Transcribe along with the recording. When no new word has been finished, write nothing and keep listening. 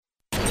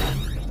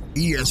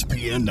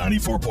ESPN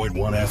 94.1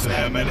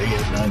 FM and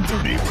AM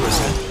 930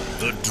 present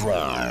The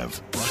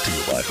Drive. Brought to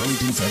you by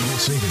Huntington Federal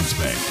Savings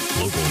Bank.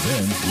 Local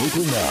then,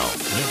 local now.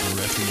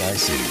 Member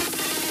FDIC.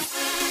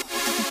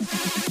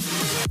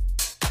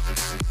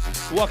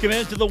 Welcome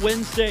into the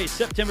Wednesday,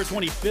 September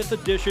 25th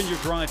edition. Your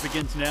Drive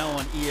begins now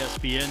on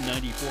ESPN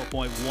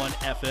 94.1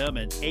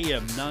 FM and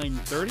AM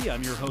 930.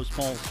 I'm your host,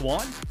 Paul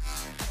Swann.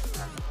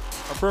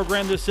 Our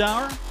program this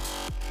hour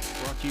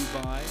brought to you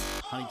by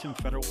Huntington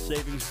Federal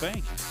Savings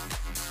Bank.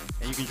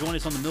 And you can join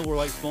us on the Miller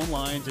Lite phone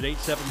lines at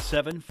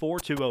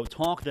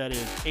 877-420-TALK. That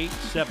is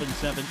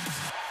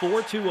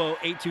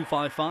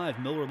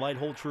 877-420-8255. Miller Lite,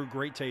 hold true,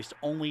 great taste.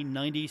 Only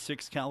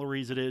 96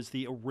 calories. It is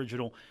the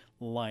original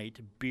light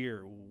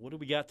beer. What do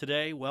we got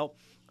today? Well,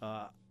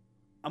 I'm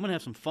going to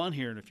have some fun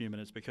here in a few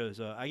minutes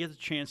because I get the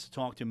chance to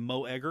talk to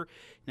Mo Egger.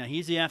 Now,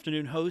 he's the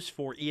afternoon host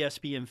for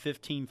ESPN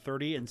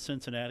 1530 in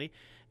Cincinnati.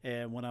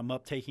 And when I'm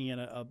up taking in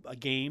a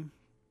game,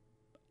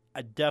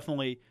 I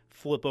definitely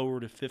flip over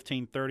to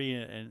 1530,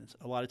 and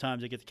a lot of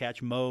times I get to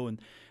catch Mo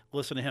and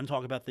listen to him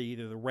talk about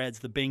either the Reds,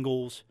 the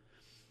Bengals.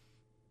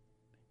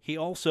 He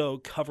also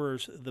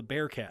covers the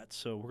Bearcats,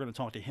 so we're going to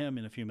talk to him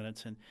in a few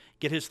minutes and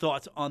get his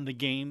thoughts on the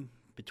game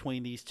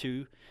between these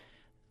two.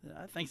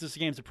 I think this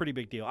game's a pretty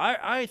big deal.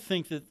 I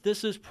think that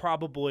this is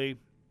probably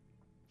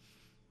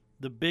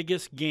the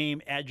biggest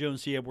game at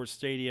Jones C. Edwards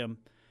Stadium.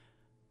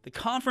 The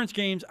conference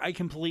games I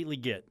completely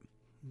get.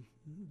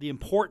 The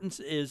importance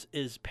is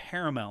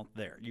paramount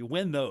there. You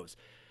win those.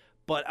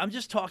 But I'm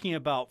just talking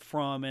about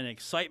from an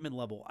excitement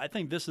level. I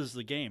think this is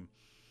the game.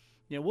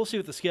 You know, we'll see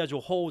what the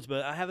schedule holds,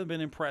 but I haven't been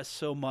impressed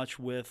so much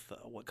with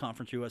what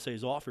Conference USA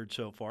has offered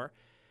so far.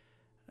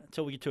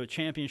 Until we get to a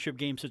championship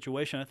game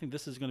situation, I think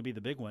this is going to be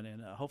the big one,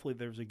 and hopefully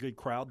there's a good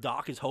crowd.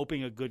 Doc is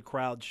hoping a good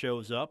crowd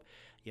shows up.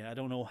 I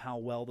don't know how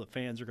well the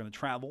fans are going to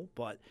travel,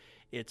 but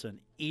it's an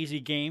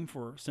easy game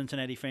for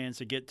Cincinnati fans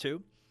to get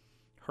to.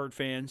 Herd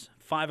fans,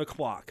 5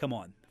 o'clock. Come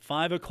on,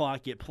 5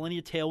 o'clock. Get plenty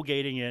of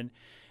tailgating in,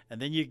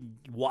 and then you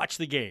watch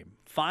the game.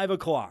 5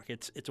 o'clock.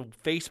 It's a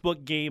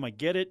Facebook game. I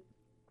get it.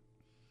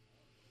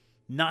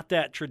 Not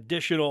that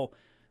traditional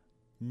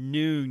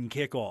noon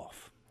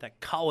kickoff, that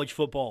college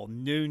football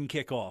noon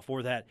kickoff,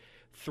 or that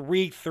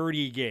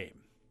 3:30 game.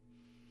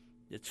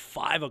 It's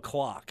 5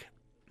 o'clock,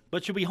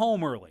 but you'll be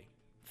home early.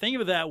 Think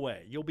of it that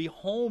way. You'll be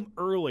home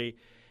early,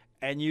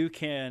 and you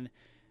can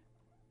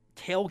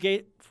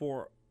tailgate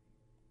for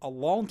a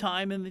long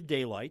time in the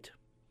daylight,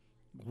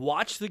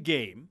 watch the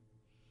game,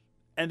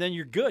 and then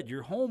you're good.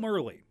 You're home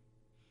early.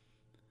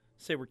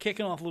 Say we're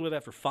kicking off a little bit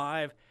after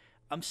 5.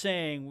 I'm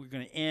saying we're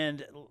going to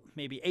end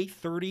maybe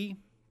 8:30,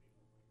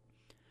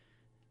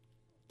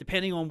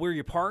 depending on where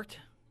you're parked.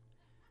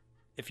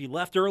 If you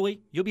left early,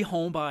 you'll be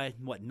home by,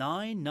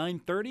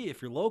 9:30.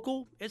 If you're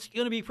local, it's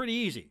going to be pretty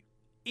easy.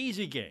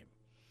 Easy game.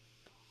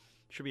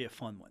 Should be a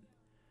fun one.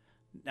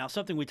 Now,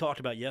 something we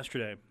talked about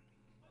yesterday,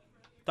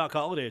 Doc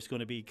Holliday is going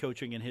to be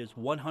coaching in his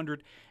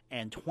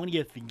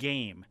 120th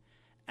game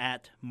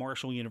at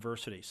Marshall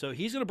University. So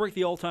he's going to break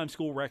the all-time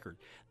school record.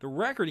 The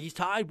record he's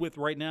tied with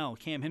right now,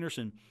 Cam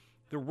Henderson,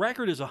 the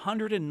record is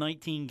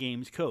 119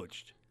 games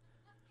coached.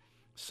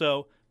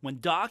 So when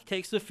Doc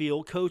takes the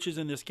field, coaches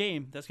in this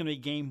game, that's going to be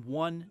game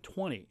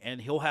 120, and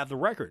he'll have the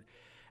record.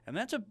 And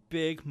that's a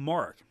big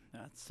mark.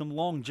 That's some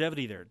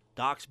longevity there.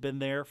 Doc's been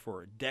there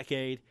for a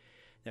decade.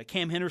 Now,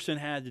 Cam Henderson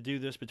had to do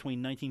this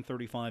between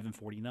 1935 and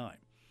 49.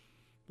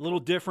 A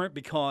little different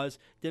because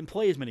didn't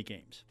play as many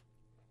games.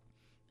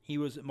 He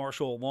was at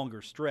Marshall a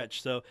longer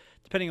stretch. So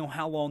depending on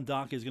how long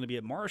Doc is going to be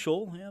at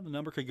Marshall, the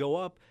number could go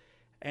up.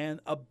 And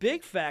a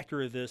big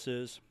factor of this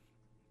is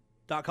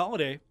Doc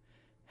Holliday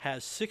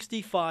has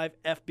 65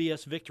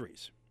 FBS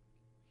victories.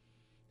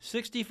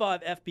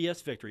 65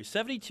 FBS victories,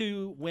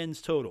 72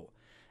 wins total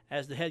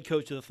as the head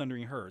coach of the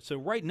Thundering Herd. So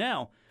right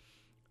now,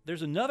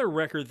 there's another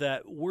record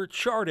that we're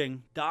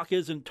charting. Doc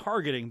isn't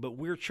targeting, but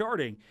we're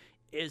charting.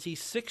 Is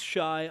he's 6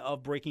 shy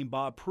of breaking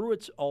Bob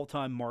Pruitt's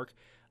all-time mark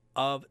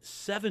of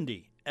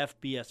 70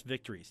 FBS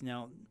victories.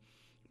 Now,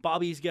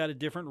 Bobby's got a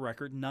different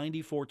record,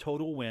 94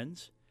 total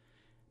wins,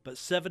 but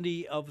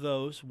 70 of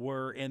those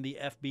were in the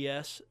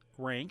FBS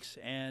ranks,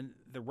 and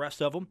the rest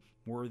of them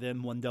were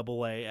then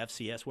 1AA,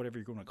 FCS, whatever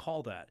you're going to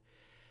call that.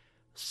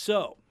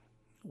 So,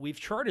 we've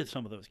charted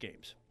some of those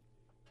games.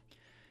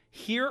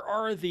 Here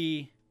are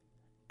the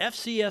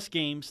FCS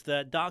games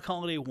that Doc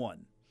Holliday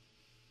won.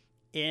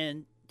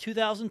 In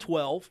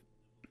 2012,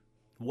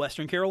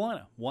 Western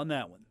Carolina won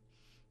that one.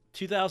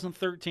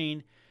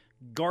 2013,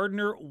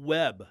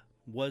 Gardner-Webb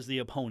was the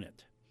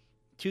opponent.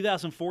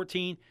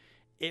 2014,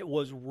 it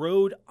was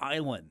Rhode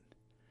Island.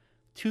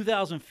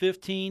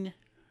 2015,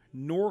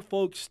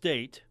 Norfolk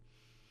State.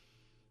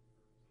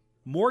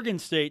 Morgan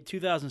State,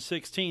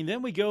 2016.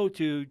 Then we go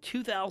to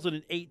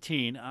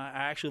 2018. I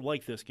actually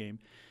like this game.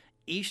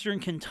 Eastern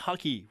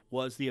Kentucky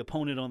was the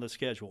opponent on the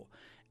schedule.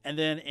 And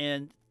then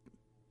in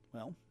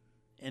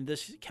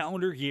this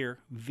calendar year,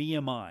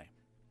 VMI.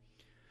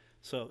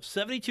 So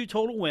 72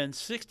 total wins,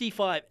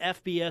 65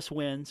 FBS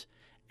wins,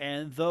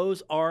 and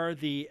those are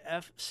the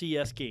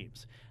FCS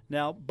games.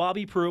 Now,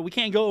 Bobby Pruitt, we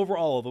can't go over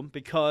all of them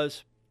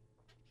because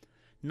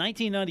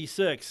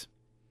 1996,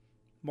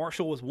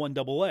 Marshall was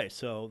 1AA,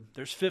 so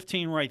there's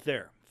 15 right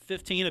there.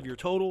 15 of your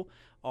total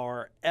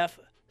are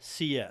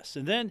FCS.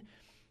 And then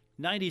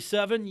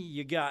 97,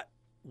 you got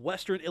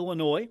Western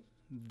Illinois.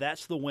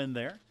 That's the win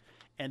there.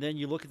 And then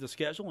you look at the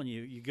schedule and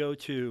you go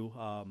to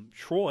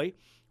Troy,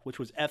 which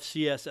was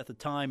FCS at the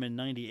time in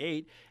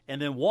 98,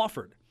 and then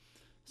Wofford.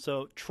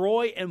 So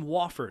Troy and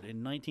Wofford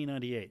in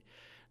 1998.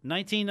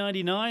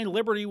 1999,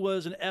 Liberty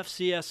was an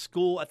FCS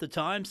school at the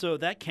time, so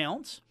that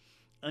counts.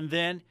 And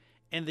then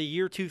in the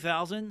year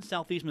 2000,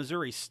 Southeast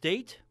Missouri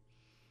State.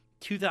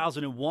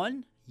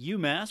 2001,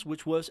 UMass,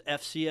 which was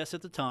FCS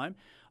at the time.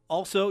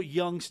 Also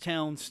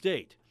Youngstown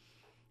State.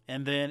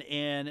 And then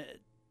in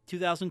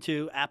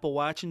 2002,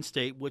 Appalachian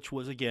State, which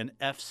was, again,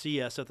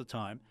 FCS at the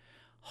time.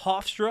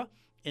 Hofstra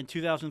in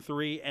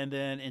 2003, and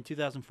then in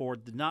 2004,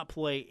 did not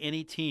play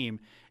any team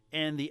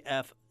in the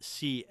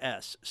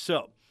FCS.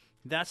 So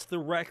that's the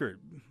record.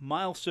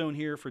 Milestone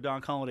here for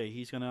Doc Holliday.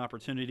 He's got an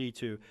opportunity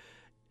to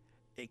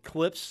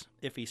eclipse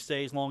if he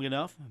stays long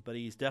enough, but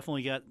he's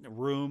definitely got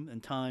room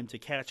and time to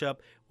catch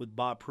up with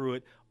Bob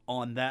Pruitt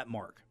on that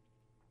mark.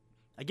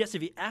 I guess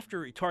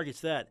after he targets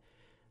that,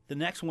 the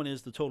next one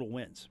is the total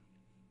wins.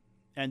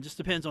 And just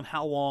depends on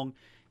how long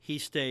he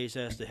stays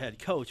as the head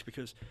coach,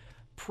 because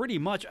pretty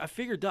much I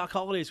figure Doc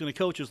Holliday is going to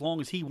coach as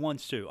long as he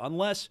wants to,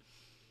 unless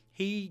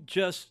he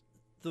just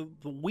the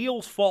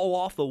wheels fall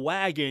off the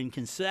wagon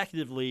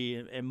consecutively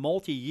in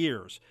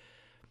multi-years.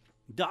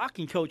 Doc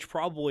can coach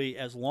probably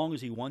as long as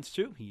he wants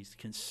to. He's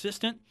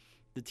consistent.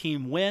 The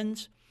team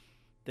wins.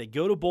 They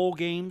go to bowl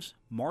games.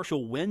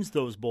 Marshall wins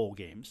those bowl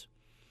games.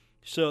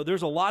 So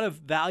there's a lot of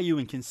value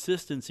and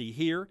consistency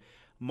here.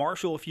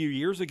 Marshall, a few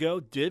years ago,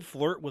 did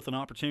flirt with an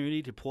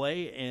opportunity to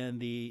play in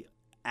the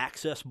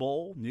Access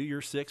Bowl, New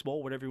Year's Six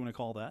Bowl, whatever you want to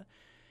call that.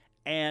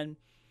 And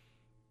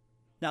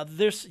now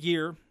this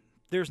year,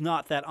 there's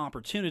not that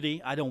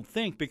opportunity, I don't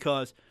think,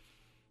 because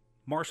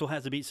Marshall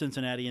has to beat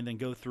Cincinnati and then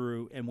go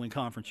through and win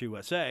Conference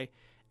USA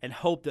and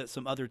hope that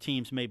some other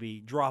teams maybe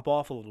drop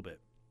off a little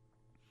bit.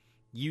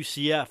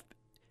 UCF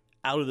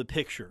out of the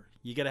picture.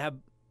 You got to have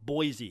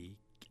Boise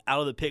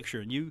out of the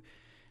picture, and you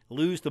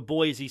lose to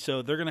Boise,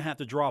 so they're going to have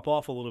to drop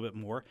off a little bit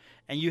more,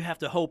 and you have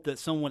to hope that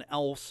someone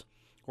else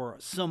or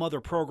some other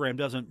program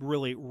doesn't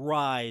really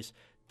rise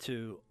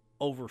to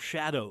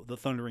overshadow the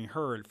Thundering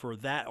Herd for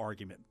that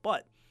argument.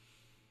 But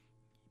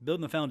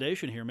building the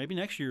foundation here, maybe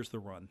next year's the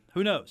run.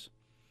 Who knows?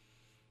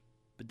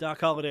 But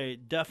Doc Holliday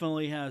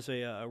definitely has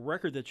a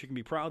record that you can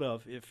be proud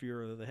of if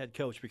you're the head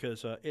coach,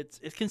 because it's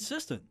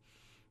consistent.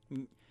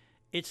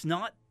 It's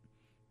not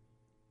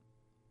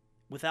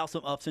without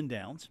some ups and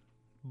downs,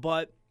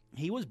 but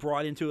he was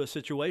brought into a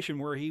situation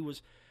where he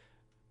was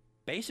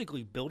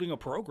basically building a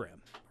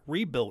program,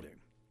 rebuilding,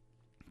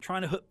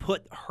 trying to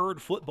put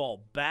Herd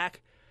football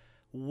back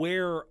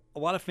where a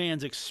lot of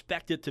fans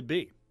expect it to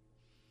be.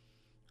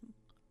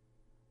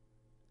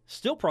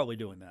 Still probably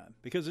doing that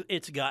because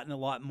it's gotten a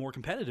lot more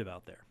competitive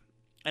out there.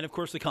 And, of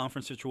course, the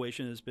conference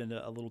situation has been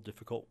a little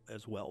difficult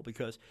as well,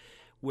 because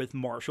with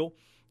Marshall,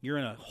 you're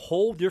in a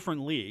whole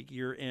different league.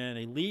 You're in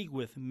a league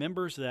with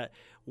members that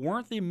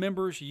weren't the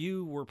members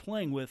you were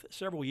playing with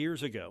several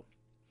years ago.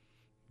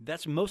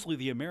 That's mostly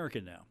the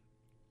American now,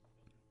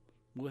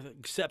 with the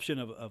exception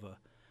of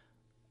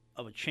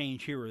a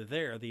change here or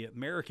there. The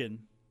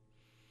American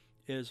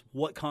is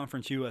what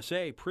Conference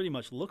USA pretty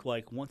much looked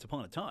like once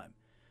upon a time,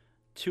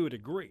 to a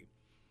degree.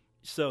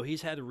 So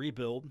he's had to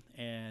rebuild,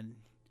 and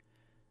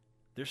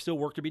there's still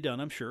work to be done,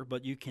 I'm sure,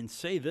 but you can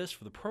say this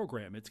for the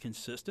program. It's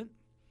consistent,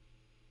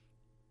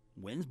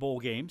 wins bowl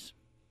games,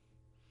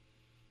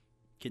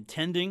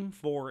 contending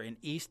for an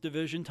East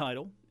Division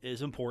title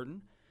is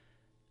important.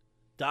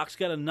 Doc's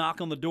got to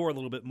knock on the door a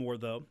little bit more,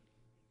 though.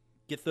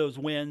 Get those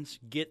wins,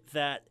 get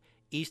that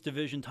East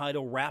Division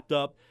title wrapped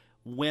up,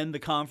 win the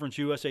Conference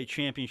USA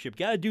Championship.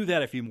 Got to do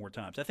that a few more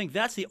times. I think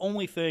that's the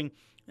only thing,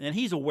 and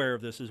he's aware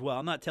of this as well.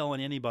 I'm not telling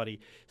anybody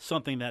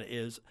something that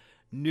is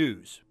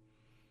news.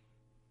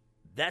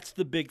 That's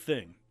the big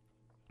thing.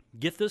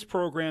 Get this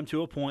program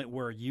to a point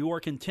where you are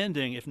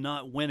contending, if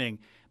not winning,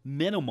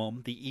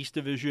 minimum the East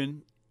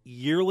Division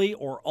yearly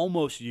or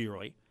almost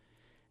yearly.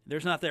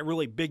 There's not that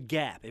really big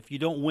gap. If you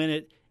don't win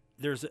it,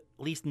 there's at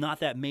least not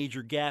that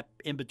major gap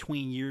in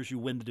between years you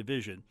win the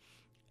division.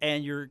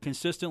 And you're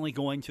consistently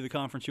going to the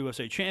Conference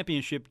USA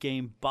Championship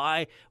game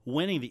by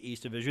winning the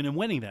East Division and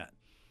winning that.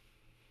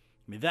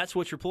 I mean, that's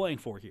what you're playing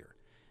for here.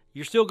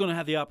 You're still going to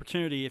have the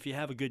opportunity if you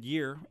have a good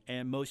year,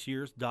 and most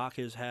years Doc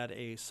has had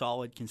a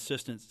solid,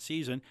 consistent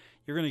season,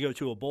 you're going to go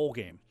to a bowl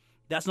game.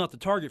 That's not the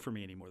target for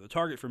me anymore. The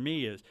target for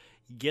me is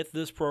get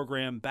this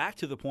program back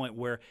to the point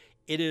where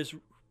it is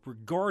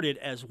regarded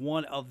as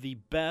one of the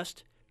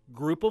best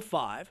group of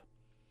five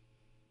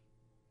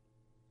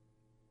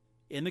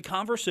in the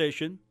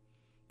conversation,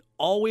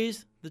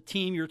 always the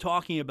team you're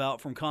talking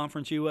about from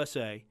Conference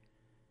USA,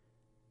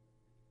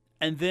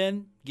 and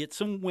then get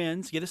some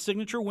wins, get a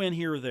signature win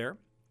here or there.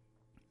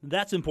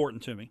 That's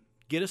important to me.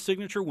 Get a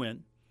signature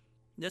win.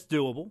 That's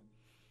doable.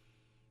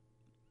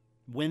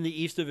 win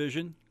the East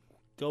Division,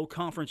 go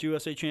Conference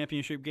USA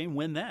Championship game,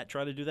 win that.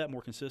 Try to do that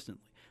more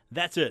consistently.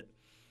 That's it.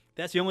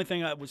 That's the only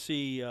thing I would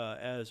see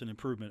as an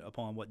improvement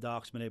upon what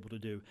Doc's been able to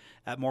do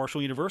at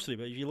Marshall University.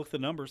 But if you look at the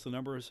numbers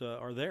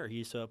are there.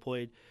 He's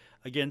played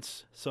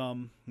against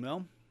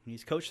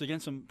he's coached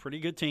against some pretty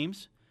good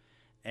teams,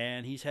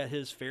 and he's had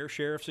his fair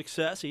share of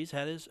success. He's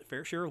had his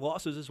fair share of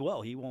losses as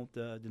well. He won't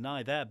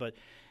deny that. But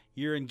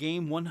you're in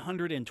game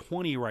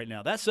 120 right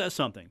now. That says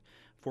something.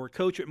 For a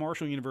coach at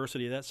Marshall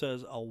University, that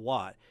says a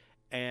lot.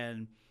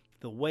 And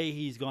the way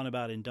he's gone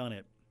about and done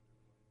it,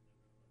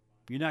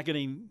 you're not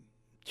getting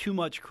too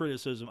much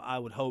criticism, I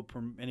would hope,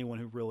 from anyone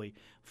who really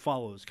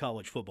follows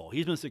college football.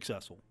 He's been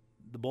successful.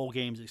 The bowl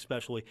games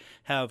especially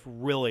have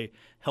really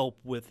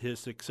helped with his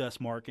success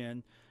mark.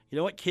 And you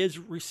know what? Kids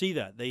see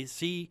that. They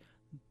see,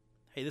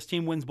 hey, this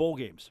team wins bowl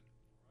games.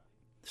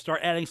 Start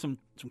adding some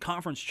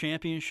conference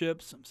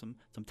championships, some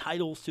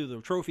titles to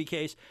the trophy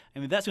case. I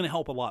mean, that's going to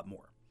help a lot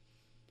more.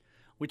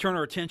 We turn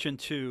our attention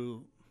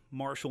to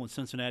Marshall and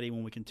Cincinnati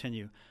when we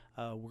continue.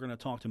 We're going to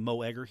talk to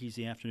Mo Egger. He's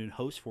the afternoon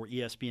host for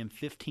ESPN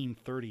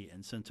 1530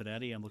 in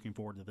Cincinnati. I'm looking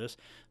forward to this.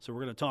 So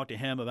we're going to talk to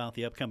him about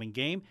the upcoming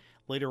game.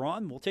 Later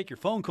on, we'll take your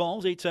phone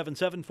calls,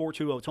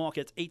 877-420-TALK.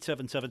 It's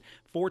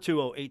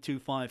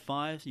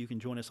 877-420-8255. You can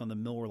join us on the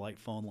Miller Lite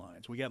phone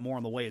lines. We got more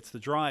on the way. It's The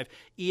Drive,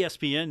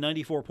 ESPN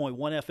 94.1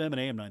 FM and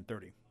AM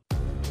 930.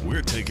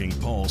 We're taking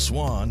Paul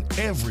Swann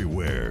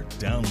everywhere.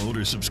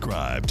 Download or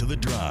subscribe to The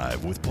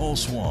Drive with Paul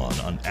Swann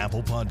on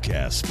Apple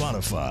Podcasts,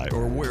 Spotify,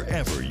 or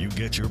wherever you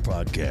get your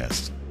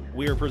podcasts.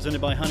 We are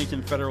presented by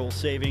Huntington Federal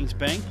Savings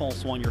Bank. Paul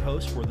Swann, your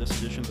host for this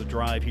edition of The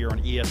Drive here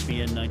on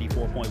ESPN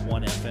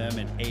 94.1 FM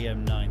and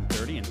AM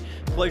 930. And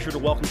pleasure to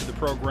welcome to the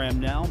program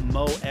now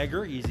Mo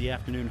Egger. He's the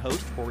afternoon host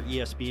for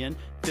ESPN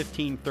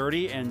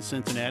 1530 and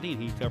Cincinnati,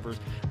 and he covers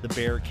the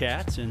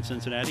Bearcats in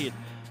Cincinnati.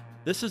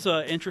 This is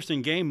an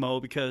interesting game,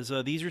 Mo, because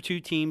these are two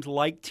teams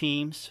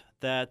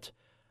that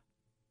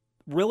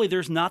really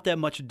there's not that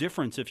much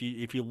difference if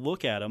you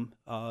look at them.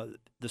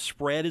 The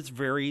spread is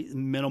very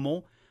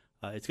minimal.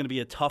 It's going to be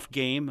a tough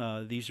game.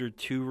 These are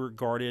two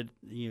regarded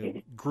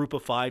group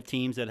of five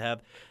teams that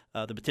have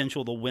the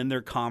potential to win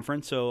their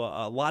conference. So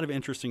a lot of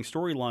interesting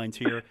storylines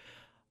here.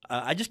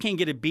 I just can't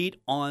get a beat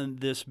on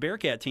this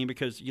Bearcat team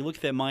because you look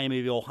at that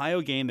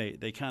Miami-Ohio game,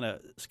 they kind of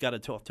got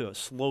it off to a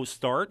slow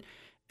start.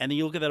 And then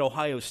you look at that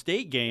Ohio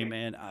State game,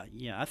 and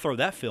I throw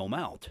that film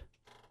out.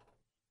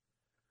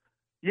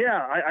 Yeah,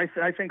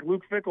 I think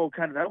Luke Fickell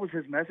that was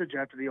his message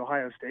after the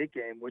Ohio State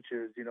game, which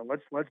is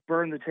let's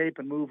burn the tape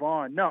and move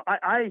on. No,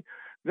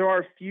 there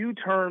are few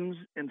terms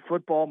in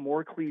football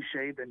more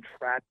cliche than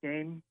trap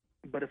game,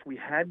 but if we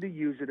had to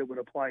use it, it would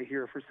apply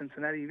here for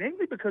Cincinnati,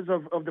 mainly because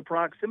of the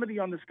proximity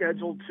on the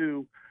schedule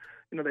to.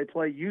 They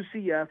play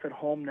UCF at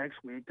home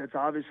next week. That's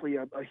obviously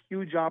a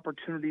huge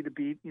opportunity to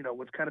beat,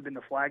 what's kind of been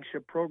the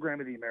flagship program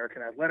of the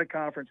American Athletic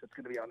Conference. It's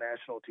going to be on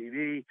national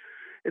TV.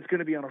 It's going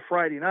to be on a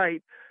Friday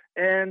night.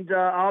 And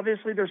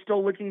obviously they're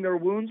still licking their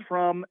wounds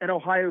from an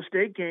Ohio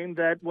State game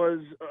that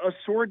was a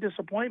sore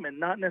disappointment,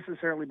 not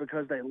necessarily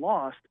because they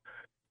lost,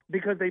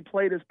 because they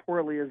played as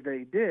poorly as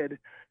they did.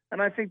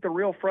 And I think the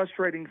real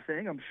frustrating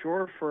thing, I'm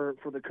sure for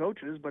the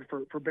coaches, but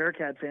for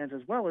Bearcat fans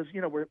as well, is,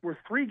 we're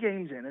 3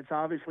 games in. It's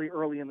obviously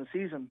early in the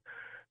season.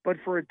 But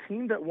for a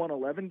team that won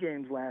 11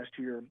 games last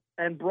year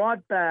and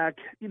brought back,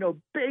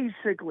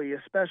 basically,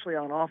 especially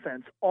on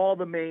offense, all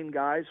the main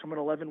guys from an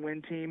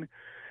 11-win team,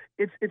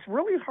 it's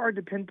really hard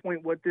to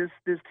pinpoint what this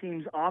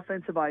team's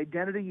offensive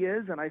identity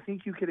is, and I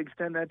think you could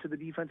extend that to the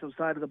defensive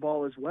side of the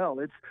ball as well.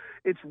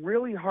 It's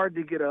really hard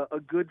to get a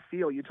good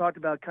feel. You talked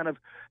about kind of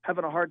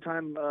having a hard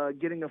time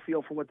getting a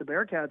feel for what the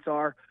Bearcats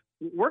are.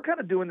 We're kind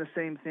of doing the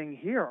same thing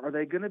here. Are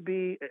they going to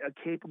be a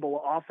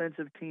capable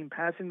offensive team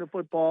passing the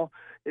football?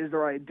 Is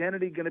their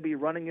identity going to be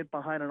running it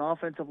behind an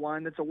offensive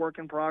line that's a work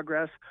in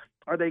progress?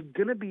 Are they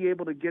going to be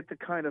able to get the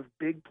kind of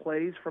big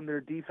plays from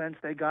their defense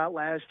they got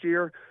last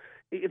year?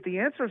 If the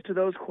answers to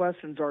those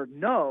questions are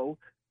no,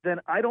 then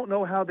I don't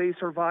know how they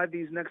survive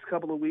these next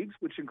couple of weeks,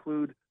 which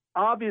include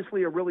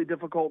obviously a really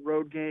difficult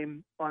road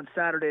game on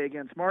Saturday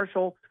against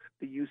Marshall,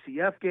 the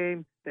UCF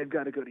game. They've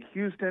got to go to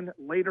Houston.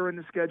 Later in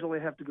the schedule,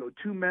 they have to go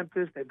to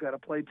Memphis. They've got to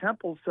play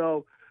Temple.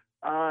 So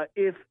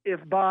if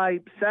by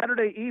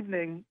Saturday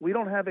evening we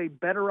don't have a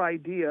better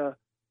idea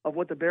of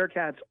what the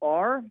Bearcats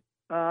are,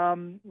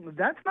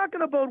 that's not going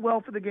to bode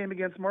well for the game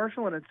against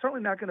Marshall, and it's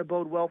certainly not going to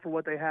bode well for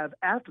what they have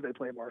after they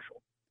play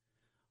Marshall.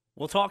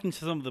 Well, talking to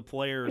some of the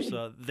players,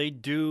 they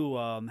do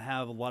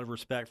have a lot of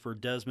respect for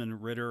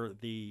Desmond Ridder.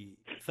 The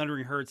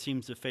Thundering Herd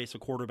seems to face a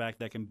quarterback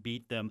that can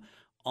beat them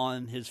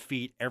on his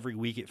feet every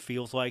week, it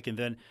feels like. And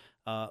then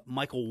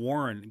Michael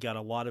Warren got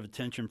a lot of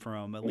attention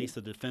from at least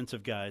the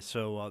defensive guys.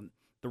 So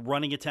the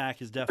running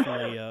attack is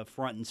definitely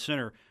front and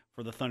center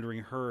for the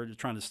Thundering Herd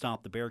trying to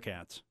stop the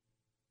Bearcats.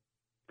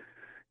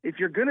 If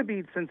you're going to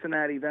beat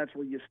Cincinnati, that's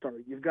where you start.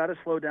 You've got to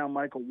slow down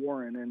Michael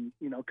Warren. And,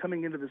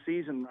 coming into the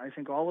season, I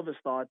think all of us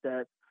thought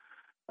that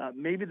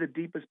maybe the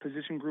deepest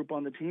position group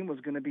on the team was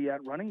going to be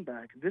at running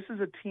back. This is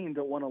a team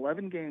that won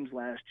 11 games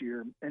last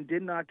year and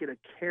did not get a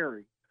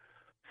carry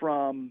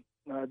from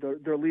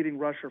their leading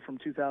rusher from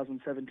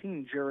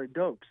 2017, Jared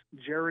Dokes.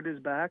 Jared is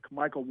back.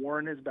 Michael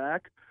Warren is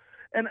back.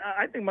 And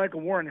I think Michael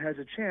Warren has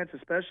a chance,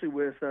 especially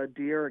with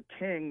De'Ara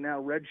King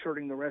now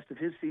redshirting the rest of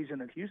his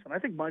season at Houston. I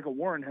think Michael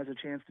Warren has a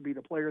chance to be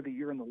the player of the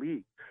year in the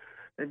league.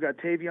 They've got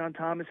Tavion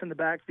Thomas in the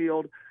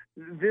backfield.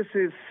 This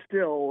is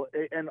still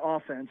an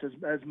offense.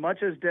 As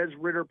much as Des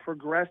Ridder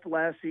progressed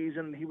last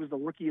season, he was the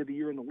rookie of the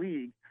year in the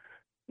league.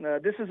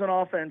 This is an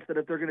offense that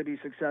if they're going to be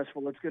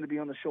successful, it's going to be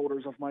on the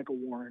shoulders of Michael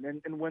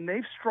Warren. And when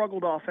they've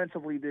struggled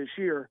offensively this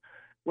year,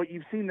 what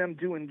you've seen them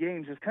do in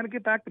games is kind of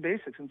get back to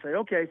basics and say,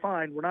 okay,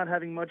 fine, we're not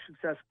having much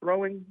success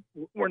throwing.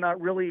 We're not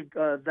really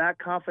that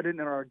confident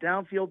in our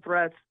downfield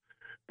threats,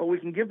 but we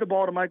can give the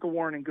ball to Michael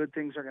Warren and good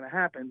things are going to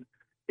happen.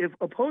 If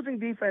opposing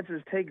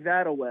defenses take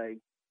that away,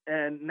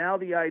 and now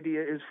the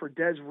idea is for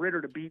Des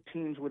Ridder to beat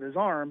teams with his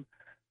arm,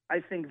 I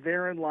think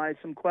therein lies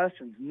some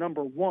questions.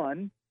 Number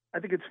one, I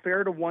think it's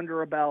fair to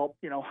wonder about,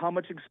 how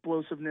much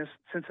explosiveness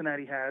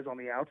Cincinnati has on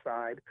the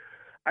outside.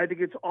 I think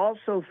it's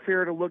also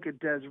fair to look at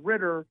Des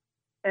Ridder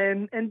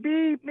and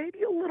be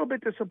maybe a little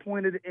bit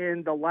disappointed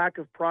in the lack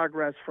of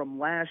progress from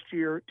last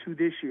year to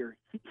this year.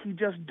 He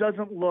just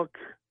doesn't look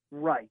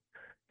right.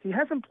 He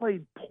hasn't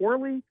played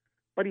poorly,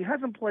 but he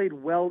hasn't played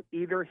well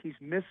either. He's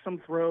missed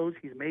some throws.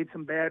 He's made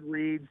some bad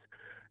reads.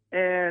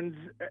 And,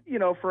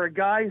 for a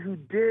guy who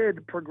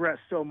did progress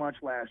so much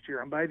last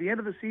year, and by the end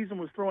of the season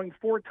was throwing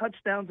 4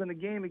 touchdowns in a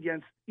game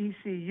against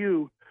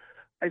ECU,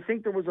 I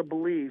think there was a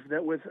belief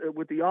that with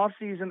the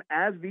offseason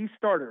as the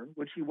starter,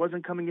 which he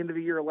wasn't coming into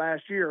the year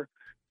last year,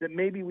 that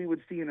maybe we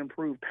would see an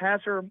improved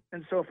passer,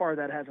 and so far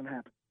that hasn't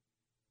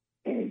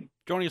happened.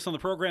 Joining us on the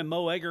program,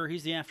 Mo Egger.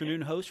 He's the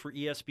afternoon host for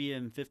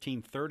ESPN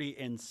 1530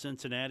 in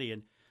Cincinnati.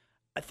 And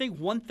I think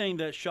one thing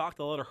that shocked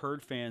a lot of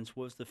Herd fans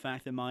was the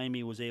fact that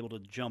Miami was able to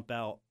jump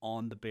out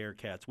on the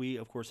Bearcats. We,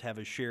 of course, have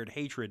a shared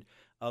hatred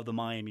of the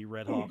Miami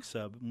Redhawks,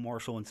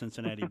 Marshall and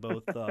Cincinnati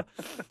both.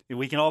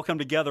 We can all come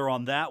together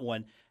on that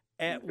one.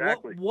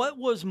 Exactly. What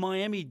was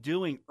Miami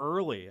doing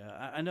early?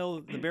 I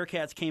know the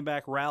Bearcats came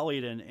back,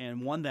 rallied,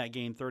 and won that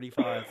game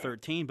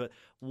 35-13, but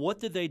what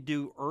did they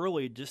do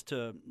early just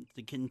to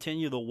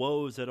continue the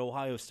woes that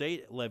Ohio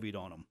State levied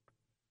on them?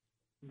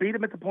 Beat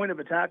them at the point of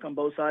attack on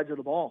both sides of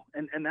the ball.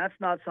 And that's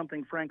not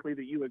something, frankly,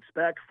 that you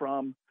expect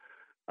from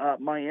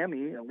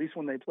Miami, at least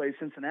when they play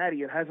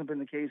Cincinnati. It hasn't been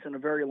the case in a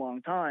very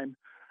long time.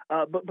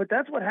 But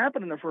that's what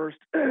happened in the first,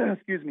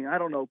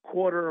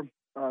 quarter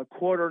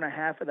and a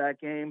half of that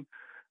game.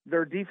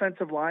 Their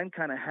defensive line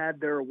kind of had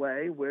their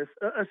way with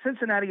a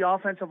Cincinnati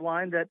offensive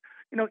line that,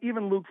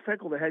 even Luke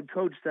Fickell, the head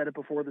coach, said it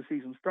before the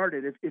season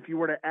started. If you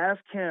were to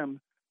ask him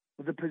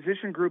the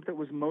position group that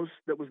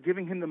was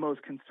giving him the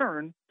most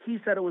concern, he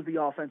said it was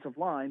the offensive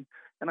line.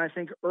 And I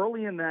think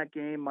early in that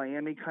game,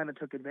 Miami kind of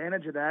took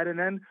advantage of that. And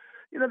then,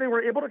 they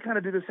were able to kind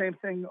of do the same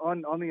thing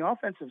on the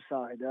offensive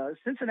side.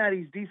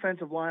 Cincinnati's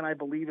defensive line, I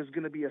believe, is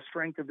going to be a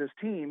strength of this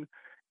team.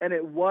 And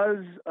it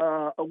was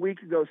a week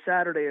ago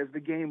Saturday as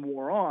the game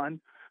wore on.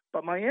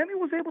 But Miami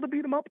was able to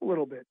beat them up a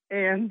little bit.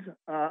 And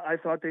I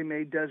thought they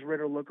made Des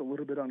Ridder look a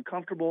little bit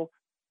uncomfortable.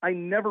 I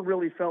never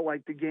really felt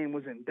like the game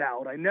was in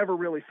doubt. I never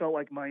really felt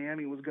like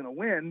Miami was going to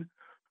win.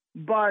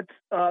 But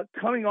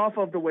coming off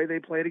of the way they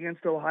played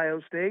against Ohio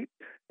State,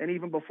 and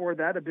even before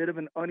that, a bit of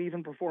an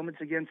uneven performance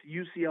against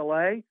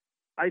UCLA,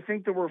 I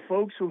think there were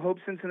folks who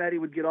hoped Cincinnati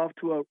would get off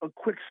to a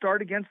quick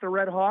start against the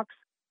Red Hawks,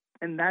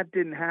 and that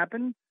didn't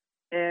happen.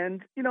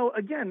 And,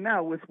 again,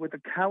 now with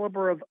the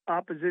caliber of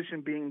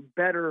opposition being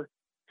better,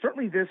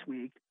 certainly this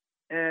week,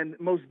 and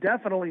most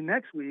definitely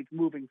next week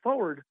moving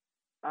forward,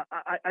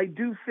 I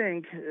do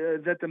think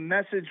that the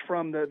message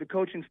from the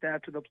coaching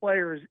staff to the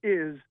players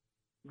is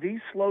these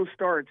slow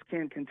starts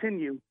can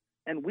continue,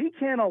 and we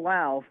can't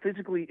allow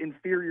physically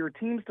inferior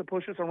teams to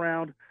push us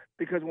around,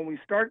 because when we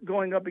start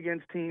going up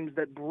against teams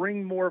that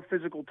bring more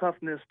physical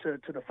toughness to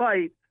the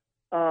fight,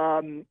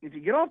 if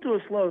you get off to a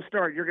slow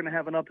start, you're going to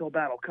have an uphill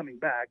battle coming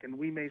back, and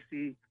we may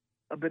see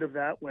a bit of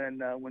that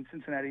when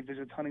Cincinnati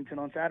visits Huntington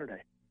on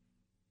Saturday.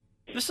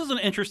 This is an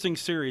interesting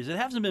series. It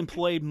hasn't been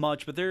played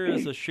much, but there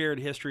is a shared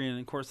history, and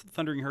of course,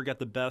 Thundering Herd got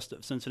the best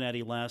of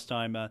Cincinnati last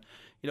time.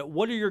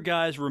 What are your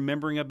guys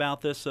remembering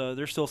about this?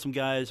 There's still some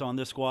guys on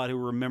this squad who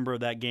remember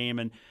that game,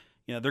 and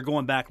they're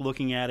going back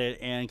looking at it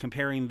and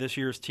comparing this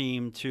year's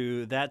team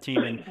to that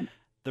team. And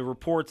the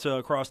reports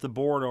across the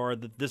board are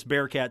that this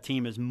Bearcat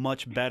team is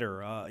much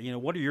better.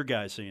 What are your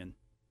guys seeing?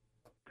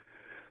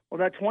 Well,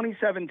 that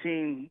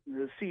 2017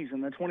 season,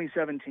 the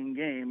 2017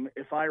 game,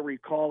 if I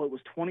recall, it was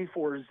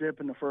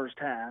 24-zip in the first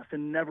half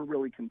and never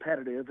really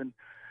competitive. And,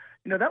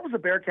 that was a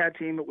Bearcat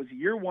team. It was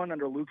year one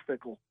under Luke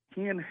Fickell.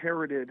 He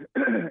inherited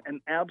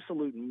an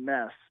absolute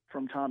mess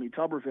from Tommy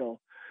Tuberville.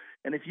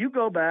 And if you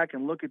go back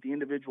and look at the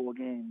individual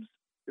games,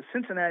 the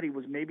Cincinnati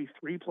was maybe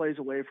 3 plays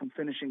away from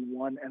finishing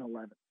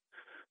 1-11.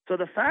 So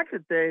the fact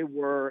that they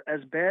were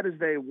as bad as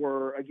they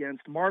were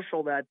against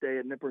Marshall that day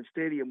at Nippert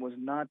Stadium was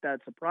not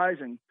that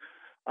surprising.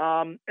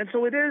 And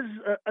so it is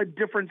a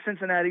different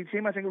Cincinnati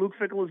team. I think Luke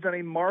Fickell has done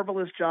a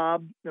marvelous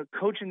job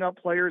coaching up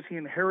players he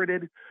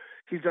inherited.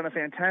 He's done a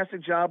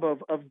fantastic job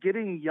of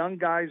getting young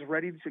guys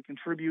ready to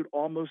contribute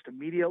almost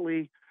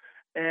immediately.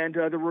 And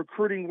the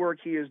recruiting work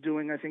he is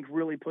doing, I think,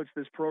 really puts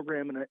this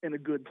program in a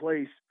good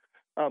place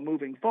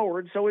moving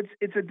forward. So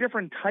it's a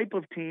different type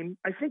of team.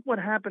 I think what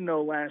happened,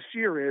 though, last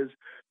year is,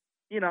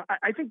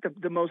 I think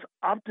the most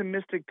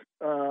optimistic,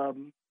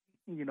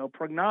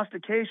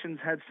 prognostications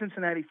had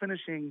Cincinnati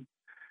finishing,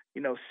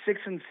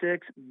 6-6,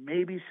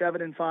 maybe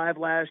 7-5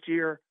 last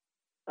year.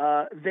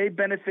 They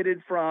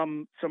benefited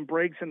from some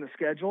breaks in the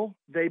schedule.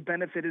 They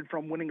benefited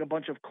from winning a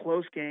bunch of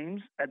close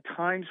games, at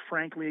times,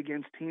 frankly,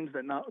 against teams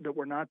that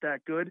were not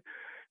that good.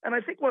 And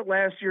I think what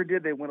last year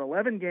did, they won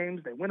 11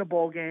 games, they win a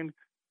bowl game.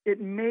 It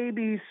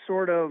maybe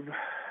sort of,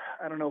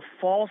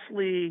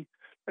 falsely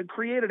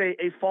created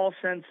a false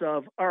sense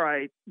of, all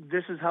right,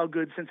 this is how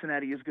good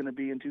Cincinnati is going to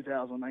be in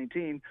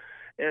 2019.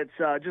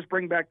 It's just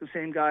bring back the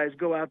same guys,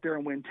 go out there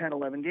and win 10,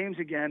 11 games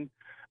again.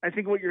 I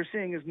think what you're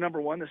seeing is,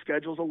 number one, the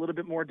schedule's a little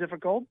bit more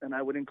difficult, and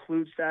I would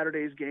include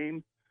Saturday's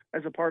game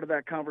as a part of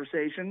that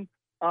conversation.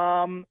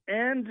 And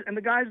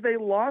the guys they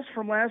lost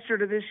from last year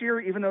to this year,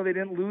 even though they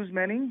didn't lose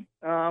many,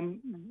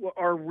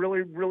 are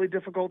really, really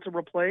difficult to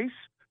replace.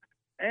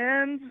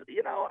 And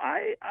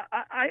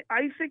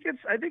I think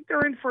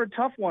they're in for a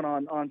tough one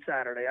on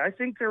Saturday. I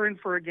think they're in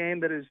for a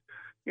game that is,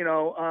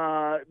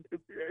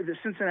 the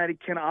Cincinnati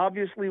can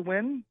obviously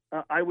win.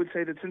 I would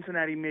say that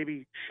Cincinnati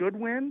maybe should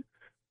win,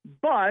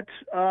 but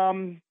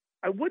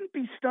I wouldn't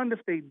be stunned if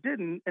they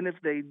didn't. And if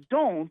they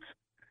don't,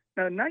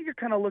 now you're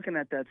kind of looking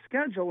at that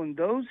schedule, and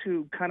those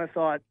who kind of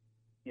thought,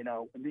 in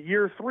the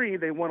year 3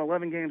 they won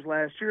 11 games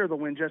last year, they'll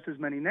win just as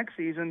many next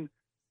season.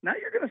 Now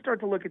you're going to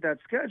start to look at that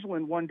schedule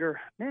and wonder,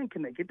 man,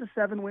 can they get to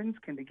 7 wins?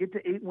 Can they get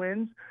to 8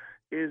 wins?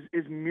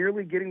 Is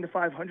merely getting to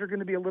 500 going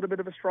to be a little bit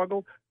of a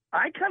struggle?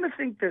 I kind of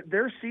think that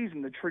their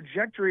season, the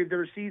trajectory of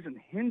their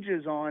season,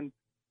 hinges on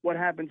what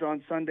happens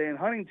on Sunday in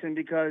Huntington,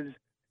 because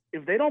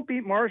if they don't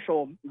beat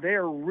Marshall, they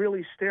are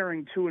really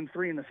staring 2 and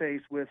 3 in the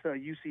face with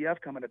UCF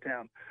coming to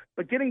town.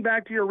 But getting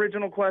back to your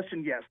original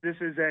question, yes, this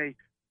is a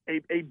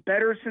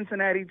better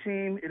Cincinnati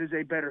team. It is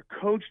a better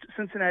coached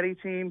Cincinnati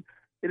team.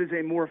 It is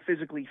a more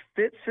physically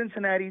fit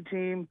Cincinnati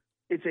team.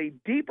 It's a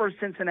deeper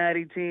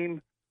Cincinnati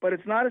team, but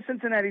it's not a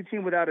Cincinnati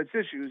team without its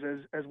issues,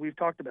 as we've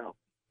talked about.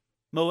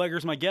 Mo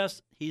Egger's my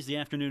guest. He's the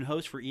afternoon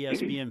host for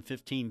ESPN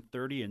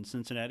 1530 in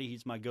Cincinnati.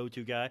 He's my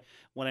go-to guy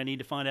when I need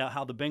to find out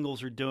how the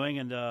Bengals are doing.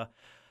 And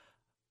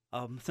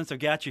since I've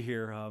got you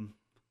here,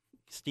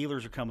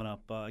 Steelers are coming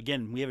up.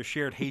 Again, we have a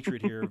shared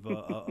hatred here of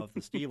the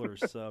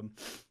Steelers.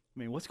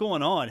 What's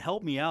going on?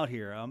 Help me out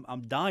here.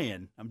 I'm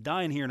dying. I'm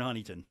dying here in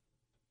Huntington.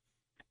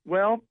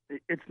 Well,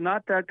 it's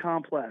not that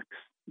complex.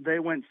 They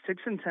went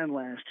 6-10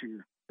 last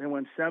year. They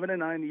went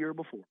 7-9 the year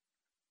before.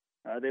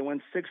 They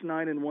went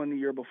 6-9-1 the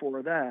year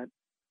before that.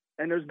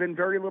 And there's been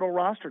very little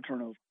roster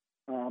turnover.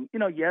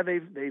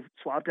 They've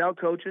swapped out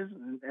coaches,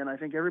 and I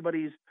think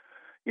everybody's,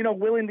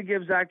 willing to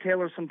give Zach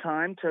Taylor some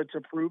time to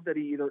prove that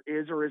he either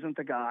is or isn't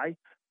the guy.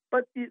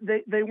 But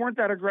they weren't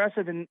that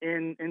aggressive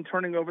in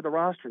turning over the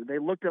roster. They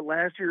looked at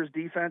last year's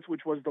defense,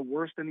 which was the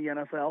worst in the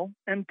NFL,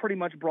 and pretty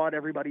much brought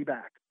everybody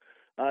back.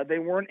 They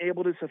weren't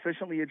able to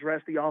sufficiently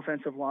address the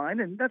offensive line,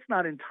 and that's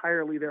not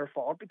entirely their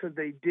fault, because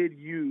they did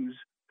use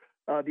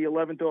the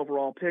 11th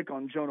overall pick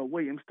on Jonah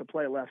Williams to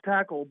play left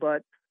tackle,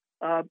 but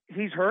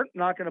he's hurt,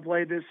 not going to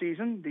play this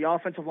season. The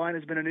offensive line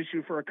has been an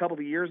issue for a couple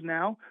of years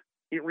now.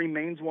 It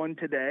remains one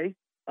today.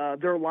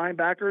 Their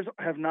linebackers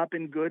have not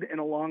been good in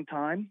a long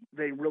time.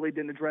 They really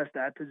didn't address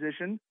that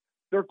position.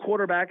 Their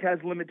quarterback has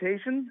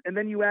limitations, and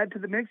then you add to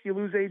the mix, you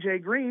lose A.J.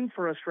 Green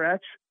for a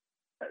stretch.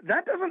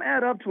 That doesn't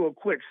add up to a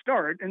quick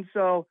start, and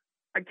so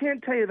I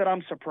can't tell you that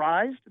I'm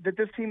surprised that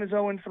this team is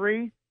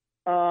 0-3.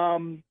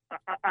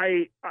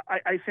 I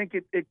think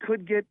it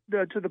could get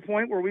to the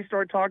point where we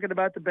start talking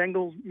about the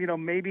Bengals,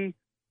 maybe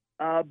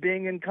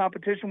being in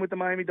competition with the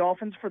Miami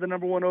Dolphins for the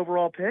number 1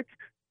 overall pick.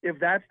 If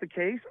that's the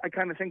case, I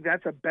kind of think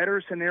that's a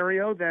better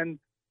scenario than,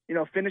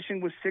 finishing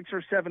with 6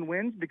 or 7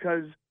 wins,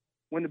 because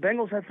when the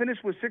Bengals have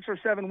finished with 6 or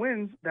 7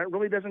 wins, that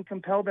really doesn't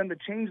compel them to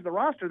change the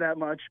roster that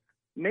much.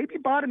 Maybe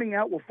bottoming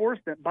out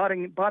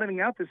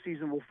this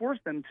season will force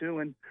them to,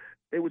 and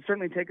they would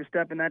certainly take a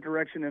step in that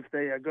direction if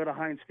they go to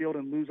Heinz Field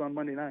and lose on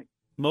Monday night.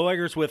 Mo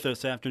Egger's with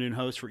us, afternoon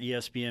host for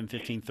ESPN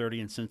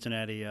 1530 in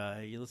Cincinnati.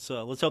 Let's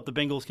hope the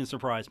Bengals can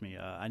surprise me.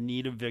 I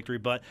need a victory,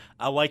 but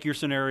I like your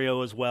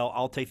scenario as well.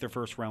 I'll take their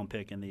first-round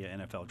pick in the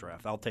NFL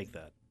draft. I'll take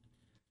that.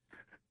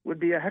 Would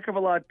be a heck of a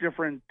lot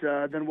different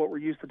than what we're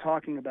used to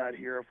talking about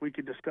here if we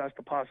could discuss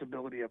the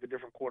possibility of a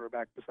different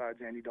quarterback besides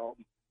Andy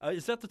Dalton.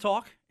 Is that the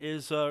talk?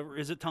 Is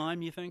it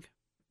time, you think?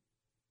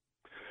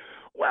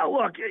 Well,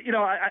 look,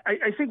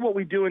 I think what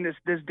we do in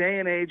this day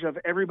and age of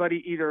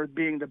everybody either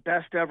being the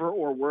best ever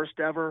or worst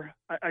ever,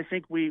 I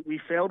think we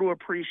fail to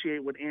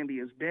appreciate what Andy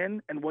has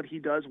been and what he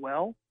does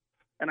well.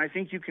 And I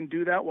think you can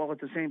do that while at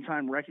the same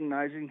time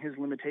recognizing his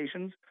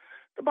limitations.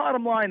 The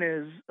bottom line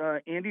is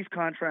Andy's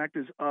contract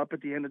is up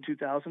at the end of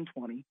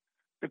 2020.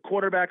 The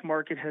quarterback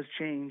market has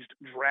changed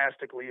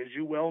drastically, as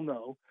you well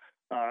know.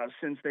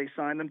 since they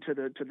signed him to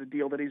the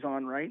deal that he's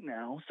on right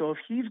now. So if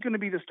he's going to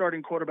be the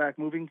starting quarterback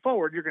moving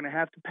forward, you're going to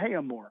have to pay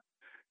him more.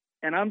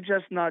 And I'm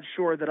just not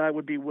sure that I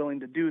would be willing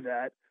to do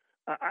that.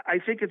 I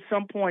think at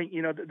some point,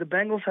 the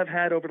Bengals have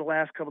had over the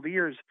last couple of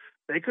years,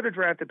 they could have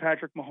drafted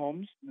Patrick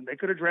Mahomes, and they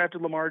could have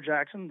drafted Lamar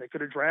Jackson, they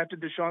could have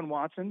drafted Deshaun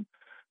Watson.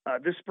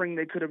 This spring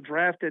they could have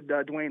drafted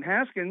Dwayne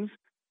Haskins.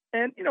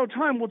 And,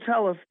 time will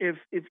tell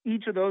if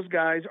each of those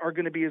guys are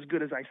going to be as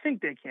good as I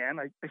think they can.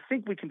 I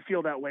think we can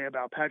feel that way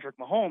about Patrick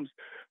Mahomes.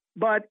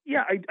 But,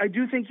 yeah, I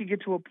do think you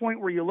get to a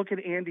point where you look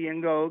at Andy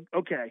and go,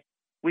 okay,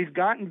 we've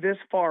gotten this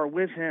far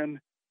with him.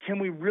 Can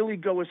we really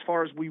go as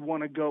far as we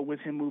want to go with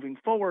him moving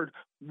forward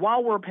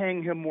while we're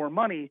paying him more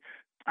money?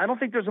 I don't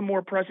think there's a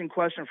more pressing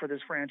question for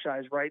this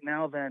franchise right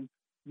now than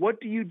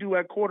what do you do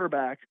at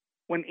quarterback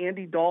when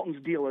Andy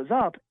Dalton's deal is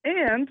up?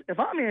 And if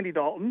I'm Andy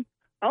Dalton,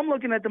 I'm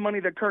looking at the money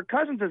that Kirk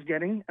Cousins is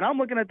getting, and I'm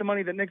looking at the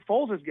money that Nick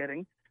Foles is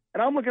getting,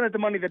 and I'm looking at the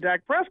money that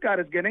Dak Prescott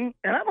is getting,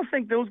 and I don't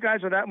think those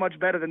guys are that much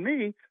better than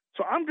me,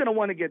 so I'm going to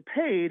want to get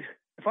paid.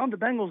 If I'm the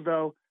Bengals,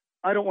 though,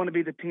 I don't want to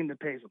be the team that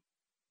pays them.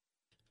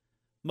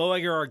 Mo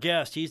Egger, our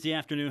guest. He's the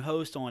afternoon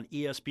host on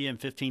ESPN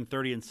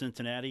 1530 in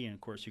Cincinnati. And,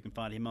 of course, you can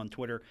find him on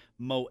Twitter,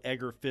 Mo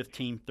Egger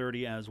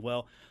 1530 as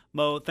well.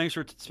 Mo, thanks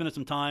for spending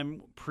some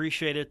time.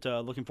 Appreciate it.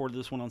 Looking forward to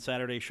this one on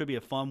Saturday. Should be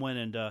a fun one,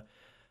 and I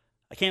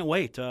can't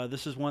wait.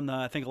 This is one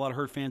I think a lot of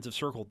Herd fans have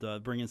circled,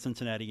 bringing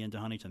Cincinnati into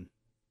Huntington.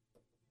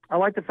 I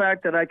like the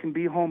fact that I can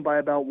be home by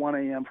about 1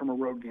 a.m. from a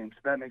road game, so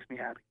that makes me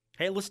happy.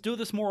 Hey, let's do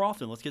this more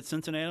often. Let's get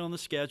Cincinnati on the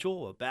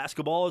schedule.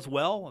 Basketball as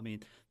well. I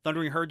mean,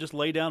 Thundering Herd just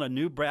laid down a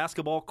new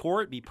basketball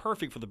court. It'd be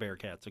perfect for the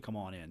Bearcats to come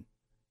on in.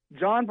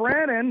 John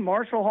Brannon,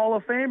 Marshall Hall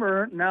of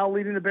Famer, now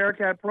leading the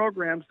Bearcat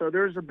program, so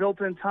there's a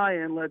built-in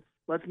tie-in.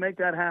 Let's make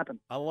that happen.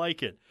 I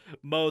like it.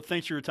 Mo,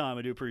 thanks for your time.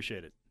 I do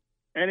appreciate it.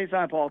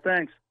 Anytime, Paul.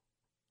 Thanks.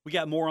 We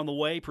got more on the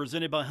way,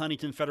 presented by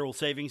Huntington Federal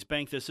Savings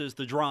Bank. This is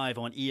The Drive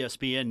on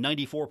ESPN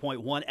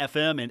 94.1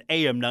 FM and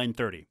AM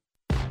 930.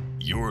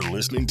 You're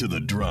listening to The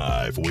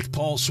Drive with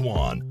Paul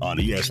Swann on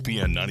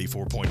ESPN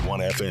 94.1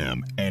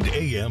 FM and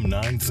AM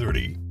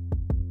 930.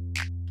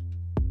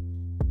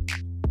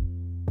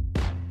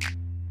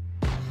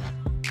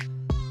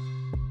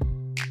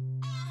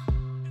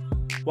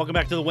 Welcome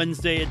back to the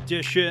Wednesday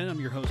edition. I'm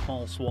your host,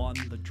 Paul Swann.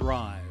 The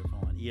Drive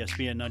on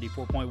ESPN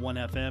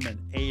 94.1 FM and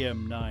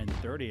AM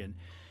 930. And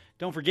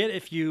don't forget,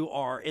 if you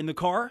are in the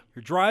car,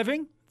 you're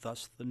driving,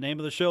 thus the name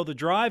of the show, The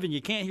Drive, and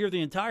you can't hear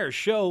the entire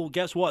show,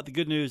 guess what? The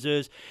good news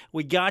is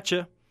we got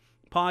you.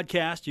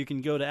 Podcast, you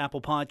can go to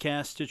Apple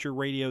Podcasts, Stitcher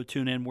Radio,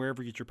 TuneIn,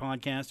 wherever you get your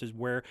podcast is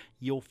where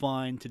you'll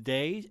find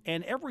today's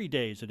and every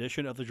day's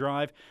edition of The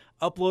Drive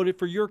uploaded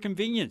for your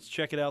convenience.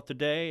 Check it out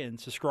today and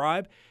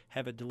subscribe.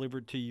 Have it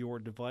delivered to your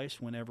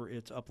device whenever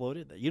it's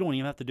uploaded. You don't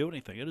even have to do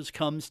anything. It just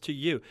comes to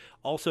you.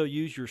 Also,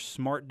 use your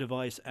smart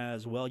device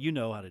as well. You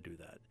know how to do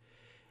that.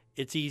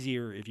 It's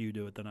easier if you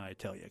do it than I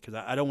tell you, because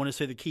I don't want to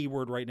say the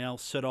keyword right now,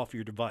 set off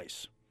your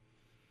device.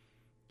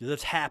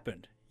 That's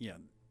happened. Yeah.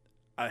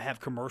 I have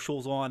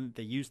commercials on.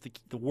 They use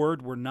the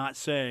word we're not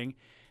saying,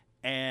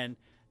 and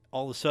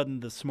all of a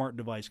sudden the smart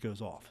device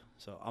goes off.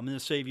 So I'm going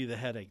to save you the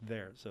headache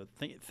there. So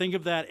think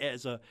of that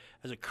as a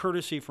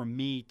courtesy from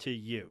me to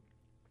you.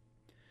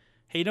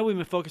 Hey, we've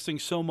been focusing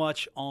so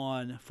much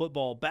on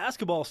football.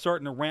 Basketball is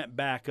starting to ramp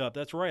back up.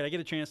 That's right. I get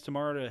a chance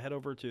tomorrow to head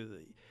over to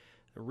the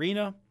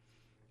arena,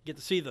 get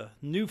to see the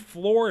new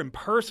floor in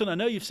person. I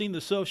know you've seen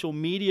the social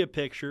media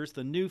pictures,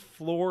 the new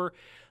floor,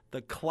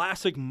 the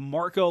classic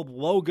Marco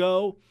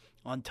logo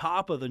on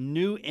top of the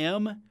new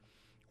M,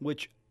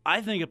 which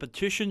I think a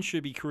petition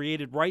should be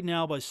created right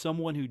now by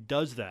someone who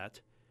does that.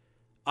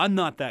 I'm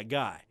not that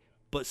guy,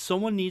 but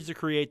someone needs to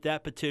create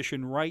that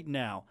petition right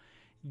now.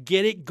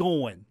 Get it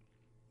going.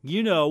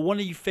 One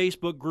of you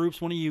Facebook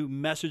groups, one of you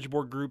message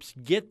board groups,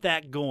 get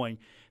that going.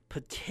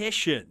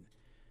 Petition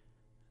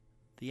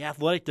the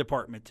athletic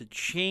department to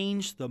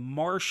change the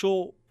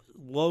Marshall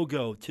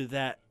logo to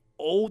that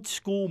old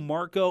school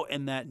Marco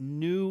and that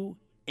new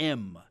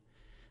M.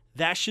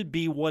 That should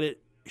be what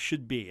it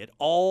should be at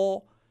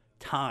all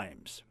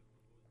times.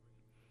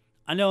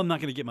 I know I'm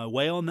not going to get my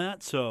way on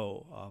that,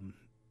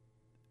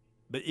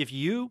 but if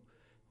you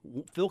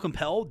feel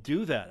compelled,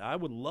 do that. I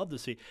would love to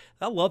see.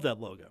 I love that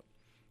logo.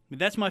 I mean,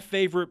 that's my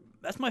favorite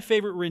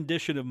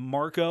rendition of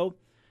Marco,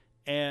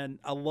 and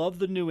I love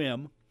the new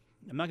M.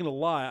 I'm not going to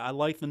lie, I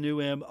like the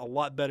new M a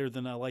lot better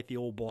than I like the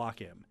old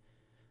block M.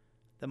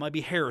 That might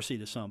be heresy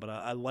to some, but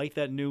I like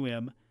that new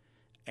M.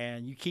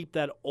 And you keep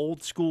that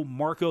old school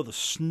Marco, the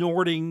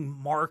snorting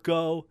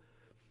Marco,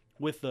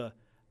 with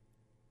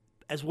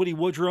as Woody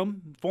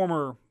Woodrum,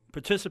 former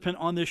participant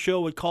on this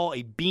show, would call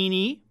a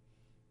beanie,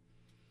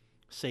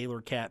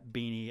 sailor cap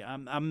beanie.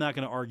 I'm not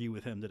going to argue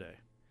with him today.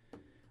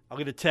 I'll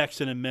get a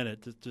text in a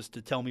minute just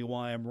to tell me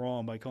why I'm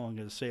wrong by calling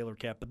it a sailor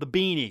cap. But the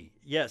beanie,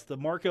 yes, the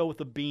Marco with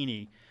the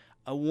beanie,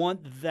 I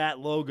want that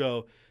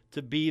logo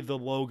to be the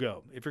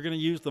logo. If you're going to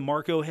use the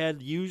Marco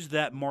head, use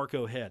that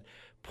Marco head.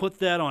 Put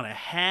that on a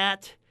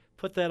hat,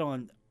 put that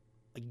on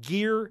a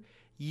gear,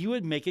 you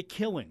would make a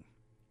killing.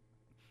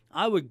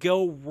 I would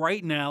go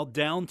right now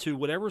down to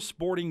whatever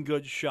sporting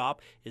goods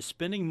shop is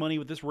spending money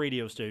with this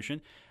radio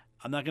station.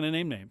 I'm not going to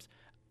name names.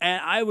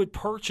 And I would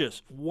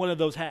purchase one of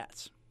those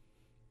hats.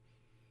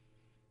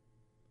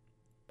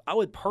 I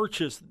would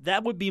purchase,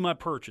 that would be my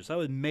purchase. I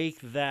would make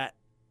that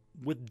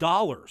with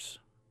dollars.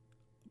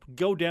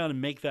 Go down and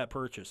make that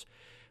purchase.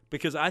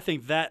 Because I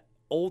think that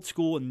old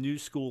school and new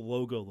school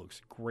logo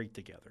looks great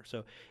together.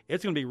 So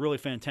it's going to be really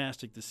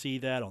fantastic to see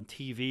that on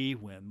TV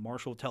when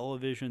Marshall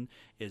Television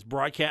is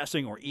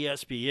broadcasting, or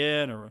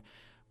ESPN, or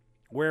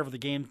wherever the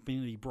game's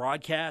being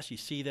broadcast. You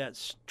see that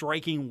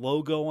striking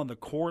logo on the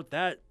court.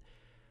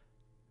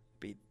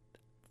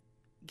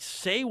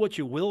 Say what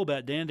you will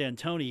about Dan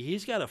D'Antoni,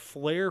 he's got a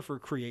flair for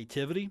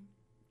creativity.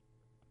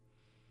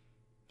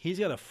 He's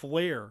got a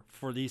flair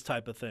for these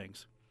type of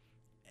things.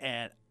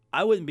 And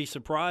I wouldn't be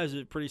surprised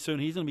that pretty soon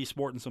he's going to be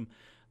sporting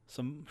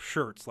some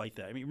shirts like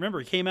that. I mean, remember,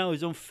 he came out with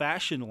his own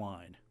fashion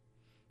line.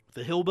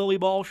 The hillbilly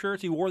ball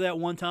shirts, he wore that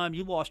one time.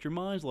 You lost your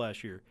minds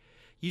last year.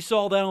 You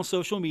saw that on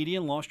social media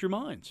and lost your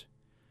minds.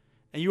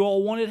 And you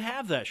all wanted to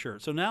have that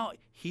shirt. So now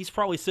he's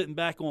probably sitting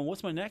back going,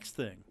 what's my next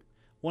thing?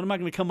 What am I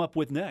going to come up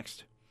with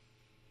next?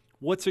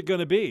 What's it going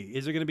to be?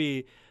 Is it going to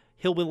be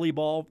Hillbilly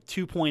Ball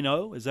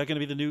 2.0? Is that going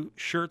to be the new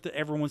shirt that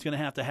everyone's going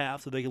to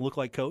have so they can look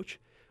like Coach?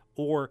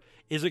 Or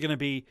is it going to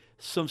be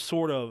some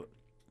sort of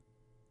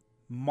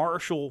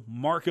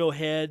Marco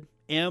head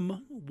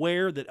M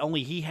wear that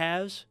only he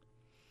has?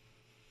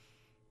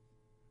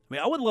 I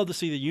mean, I would love to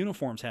see the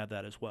uniforms have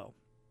that as well.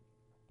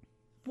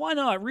 Why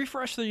not?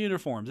 Refresh the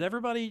uniforms.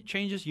 Everybody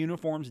changes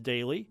uniforms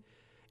daily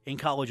in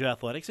college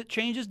athletics. It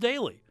changes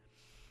daily.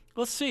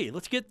 Let's see.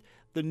 Let's get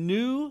the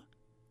new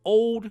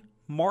old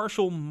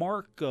Marshall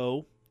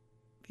Marco.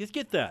 Let's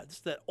get that. It's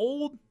that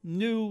old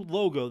new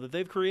logo that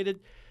they've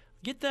created.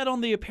 Get that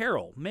on the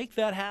apparel. Make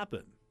that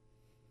happen.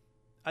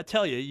 I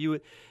tell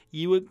you,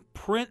 you would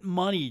print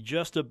money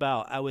just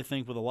about, I would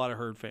think, with a lot of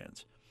Herd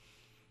fans.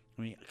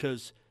 I mean,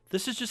 because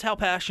this is just how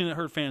passionate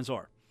Herd fans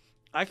are.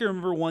 I can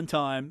remember one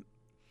time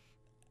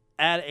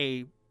at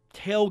a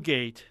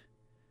tailgate,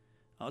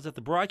 I was at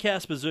the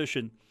broadcast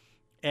position,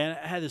 and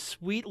I had this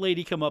sweet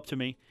lady come up to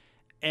me,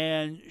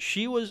 and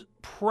she was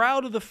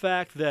proud of the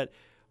fact that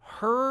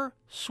her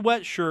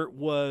sweatshirt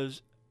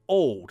was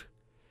old,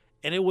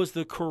 and it was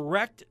the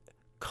correct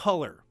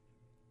color.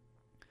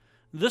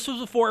 This was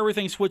before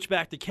everything switched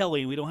back to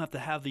Kelly, and we don't have to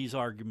have these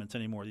arguments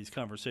anymore, these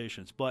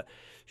conversations. But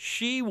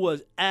she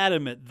was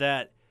adamant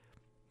that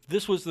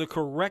this was the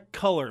correct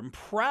color, and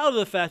proud of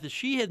the fact that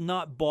she had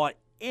not bought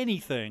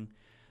anything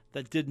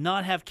that did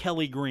not have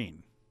Kelly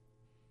green.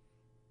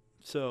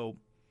 So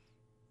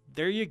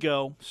there you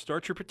go.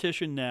 Start your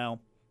petition now.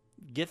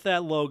 Get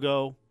that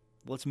logo.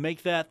 Let's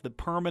make that the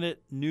permanent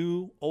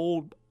new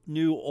old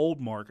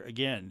mark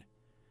again.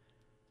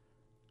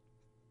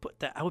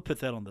 I would put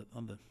that on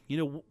the. You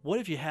know, what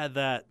if you had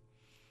that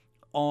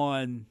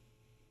on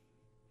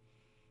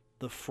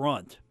the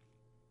front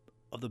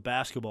of the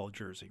basketball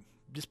jersey?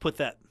 Just put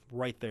that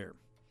right there.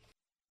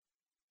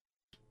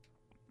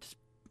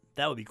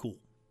 That would be cool.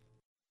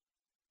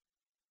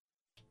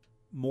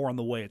 More on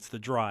the way. It's The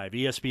Drive.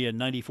 ESPN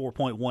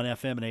 94.1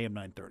 FM and AM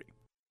 930.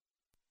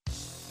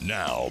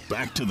 Now,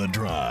 back to The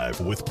Drive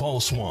with Paul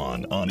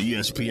Swann on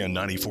ESPN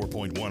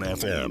 94.1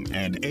 FM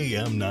and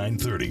AM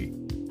 930.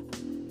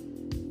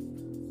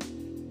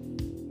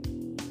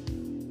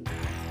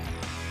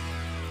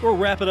 We're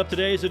wrapping up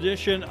today's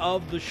edition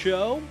of the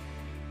show.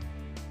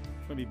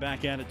 We're going to be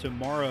back at it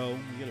tomorrow.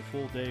 We get a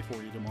full day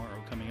for you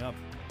tomorrow coming up.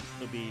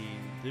 It'll be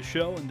this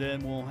show, and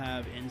then we'll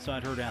have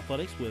Inside Herd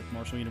Athletics with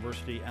Marshall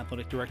University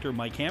Athletic Director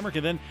Mike Hamrick,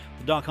 and then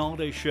the Doc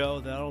Holliday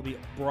Show. That'll be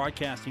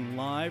broadcasting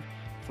live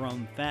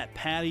from Fat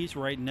Patty's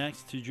right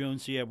next to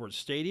Jones C. Edwards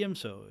Stadium.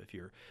 So if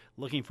you're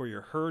looking for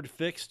your herd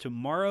fix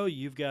tomorrow,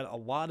 you've got a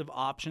lot of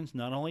options.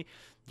 Not only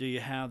do you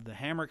have the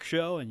Hamrick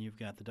Show and you've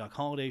got the Doc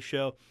Holliday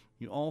Show,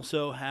 you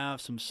also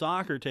have some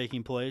soccer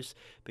taking place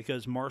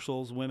because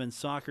Marshall's women's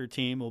soccer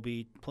team will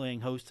be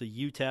playing host to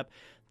UTEP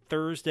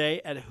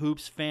Thursday at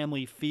Hoops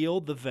Family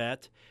Field, the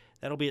Vet.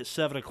 That'll be at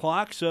 7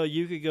 o'clock, so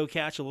you could go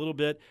catch a little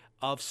bit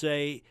of,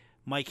 say,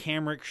 Mike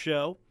Hamrick's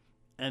show,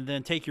 and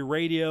then take your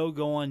radio,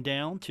 go on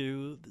down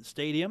to the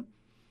stadium,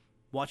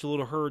 watch a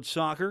little Herd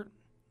soccer.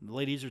 The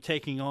ladies are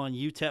taking on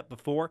UTEP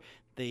before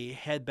they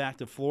head back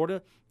to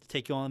Florida to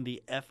take on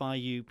the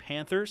FIU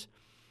Panthers.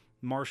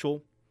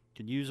 Marshall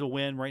could use a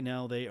win. Right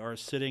now they are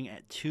sitting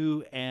at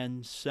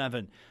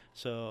 2-7.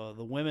 So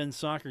the women's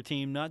soccer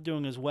team not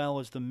doing as well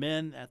as the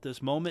men at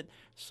this moment.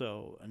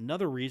 So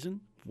another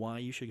reason why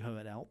you should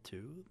head out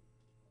to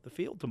the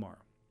field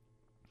tomorrow.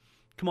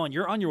 Come on,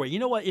 you're on your way. You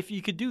know what? If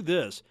you could do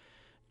this,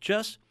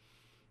 just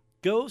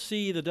go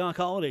see the Doc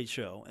Holliday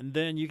Show, and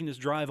then you can just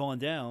drive on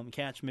down and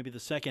catch maybe the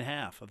second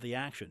half of the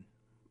action.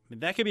 I mean,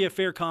 that could be a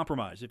fair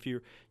compromise. If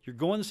you're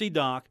going to see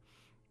Doc,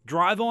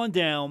 drive on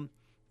down,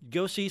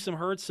 go see some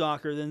Herd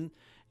soccer, then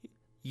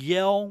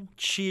yell,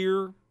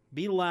 cheer,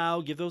 be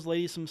loud, give those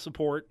ladies some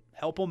support,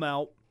 help them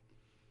out.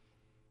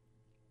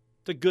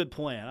 It's a good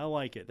plan. I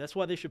like it. That's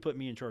why they should put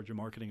me in charge of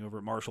marketing over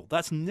at Marshall.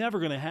 That's never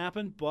going to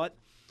happen, but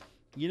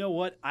you know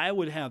what? I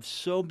would have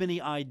so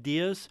many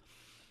ideas.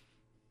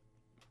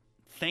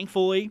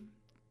 Thankfully,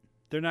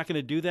 they're not going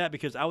to do that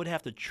because I would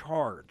have to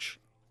charge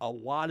a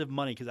lot of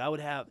money because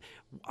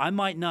I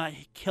might not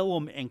kill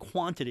them in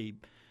quantity.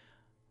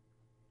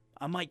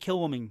 I might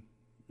kill them in,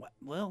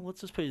 well,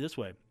 let's just put it this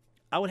way.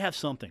 I would have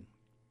something.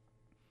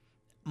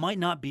 Might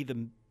not be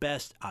the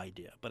best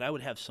idea, but I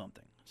would have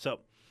something. So,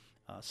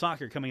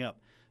 soccer coming up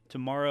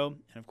tomorrow,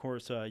 and of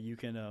course, you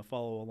can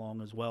follow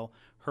along as well.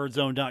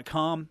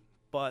 Herdzone.com,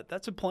 but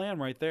that's a plan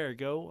right there.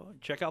 Go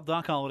check out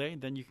Doc Holliday,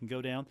 then you can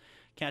go down,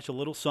 catch a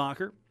little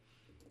soccer.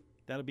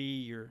 That'll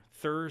be your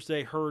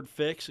Thursday herd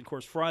fix. Of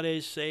course,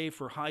 Fridays save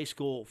for high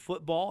school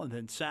football, and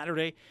then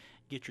Saturday,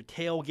 get your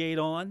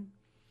tailgate on,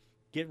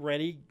 get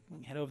ready,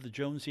 head over to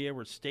Jones C.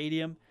 Edwards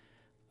Stadium.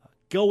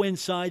 Go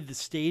inside the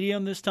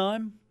stadium this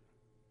time.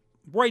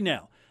 Right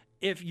now,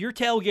 if you're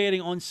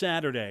tailgating on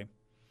Saturday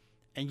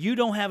and you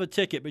don't have a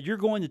ticket, but you're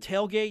going to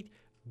tailgate,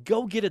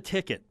 go get a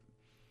ticket.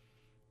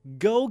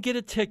 Go get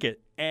a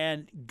ticket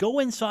and go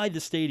inside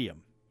the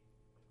stadium.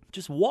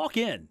 Just walk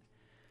in.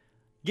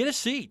 Get a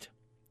seat.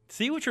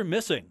 See what you're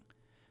missing.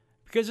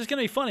 Because it's going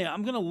to be funny.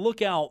 I'm going to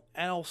look out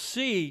and I'll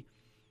see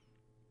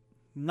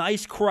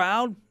nice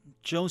crowd.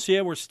 Jones C.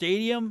 Edwards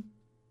Stadium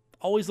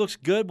always looks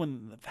good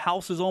when the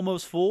house is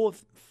almost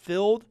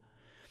filled.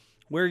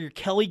 Wear your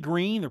Kelly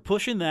green. They're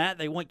pushing that.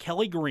 They want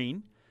Kelly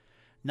green.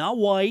 Not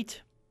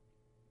white.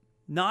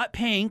 Not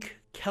pink.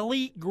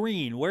 Kelly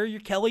green. Wear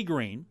your Kelly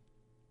green.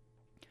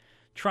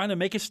 Trying to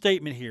make a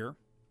statement here.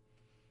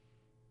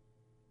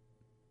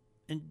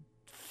 And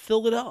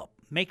fill it up.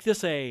 Make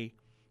this a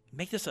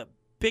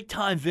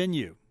big-time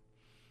venue.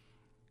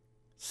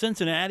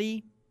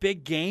 Cincinnati,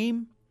 big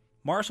game.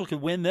 Marshall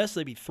could win this.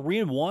 They'd be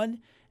 3-1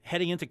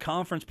 heading into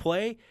conference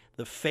play.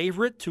 The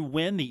favorite to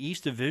win the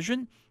East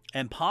Division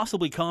and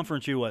possibly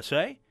Conference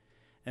USA.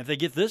 And if they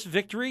get this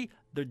victory,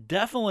 they're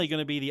definitely going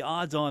to be the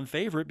odds-on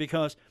favorite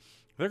because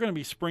they're going to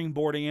be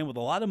springboarding in with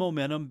a lot of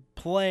momentum,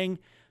 playing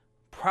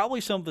probably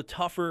some of the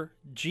tougher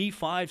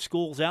G5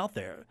 schools out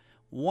there.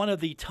 One of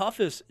the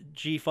toughest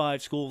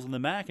G5 schools in the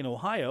MAC in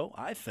Ohio,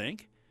 I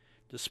think,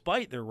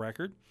 despite their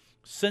record.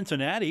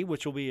 Cincinnati,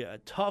 which will be a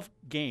tough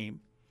game.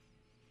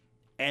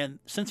 And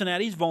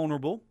Cincinnati's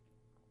vulnerable.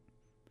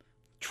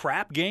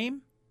 Trap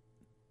game.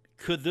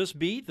 Could this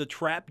be the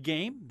trap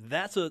game?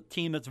 That's a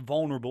team that's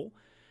vulnerable.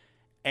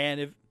 And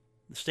if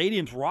the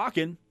stadium's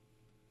rocking,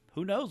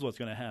 who knows what's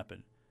going to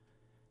happen?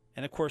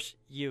 And, of course,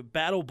 you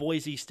battle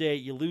Boise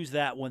State. You lose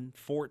that one,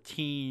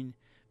 14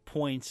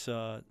 points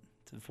to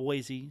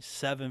Boise,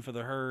 7 for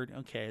the Herd.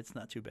 Okay, it's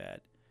not too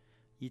bad.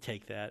 You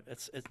take that.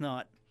 It's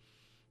not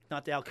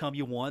the outcome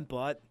you want,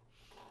 but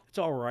it's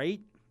all right.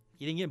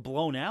 You didn't get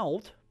blown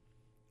out,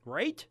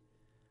 right?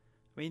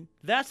 I mean,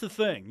 that's the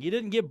thing. You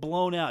didn't get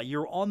blown out.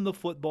 You're on the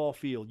football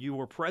field. You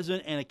were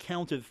present and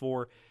accounted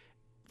for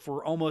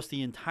almost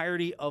the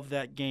entirety of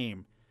that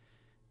game.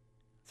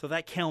 So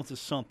that counts as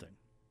something.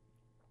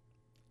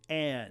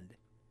 And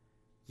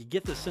you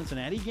get the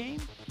Cincinnati game,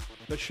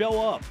 but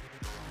show up.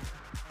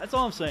 That's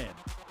all I'm saying.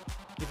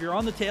 If you're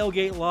on the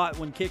tailgate lot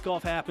when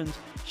kickoff happens,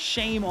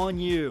 shame on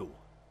you.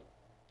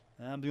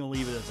 I'm going to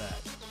leave it at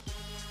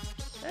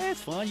that. Hey,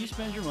 it's fine. You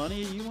spend your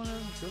money. You want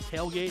to go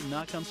tailgate and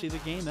not come see the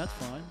game, that's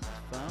fine.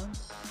 That's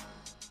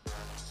fine.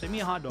 Send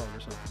me a hot dog or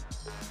something.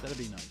 That'd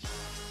be nice.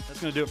 That's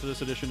going to do it for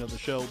this edition of the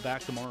show.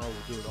 Back tomorrow.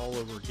 We'll do it all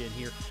over again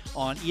here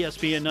on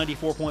ESPN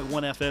 94.1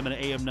 FM and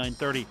AM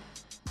 930.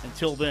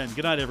 Until then,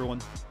 good night,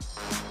 everyone.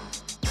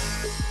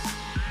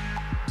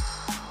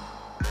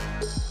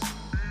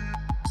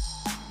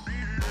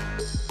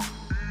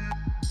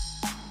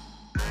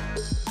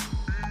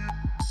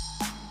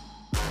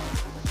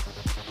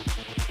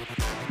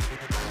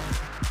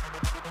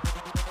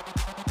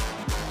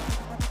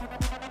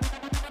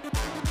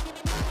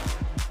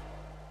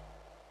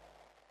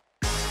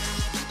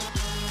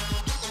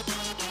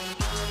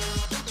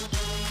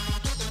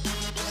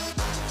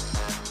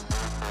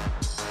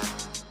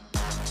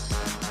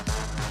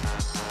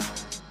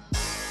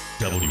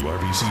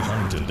 WRBC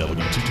Huntington,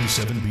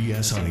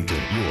 W227BS Huntington,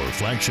 your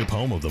flagship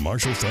home of the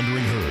Marshall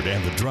Thundering Herd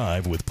and The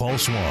Drive with Paul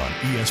Swann,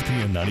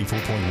 ESPN 94.1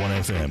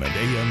 FM and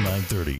AM 930.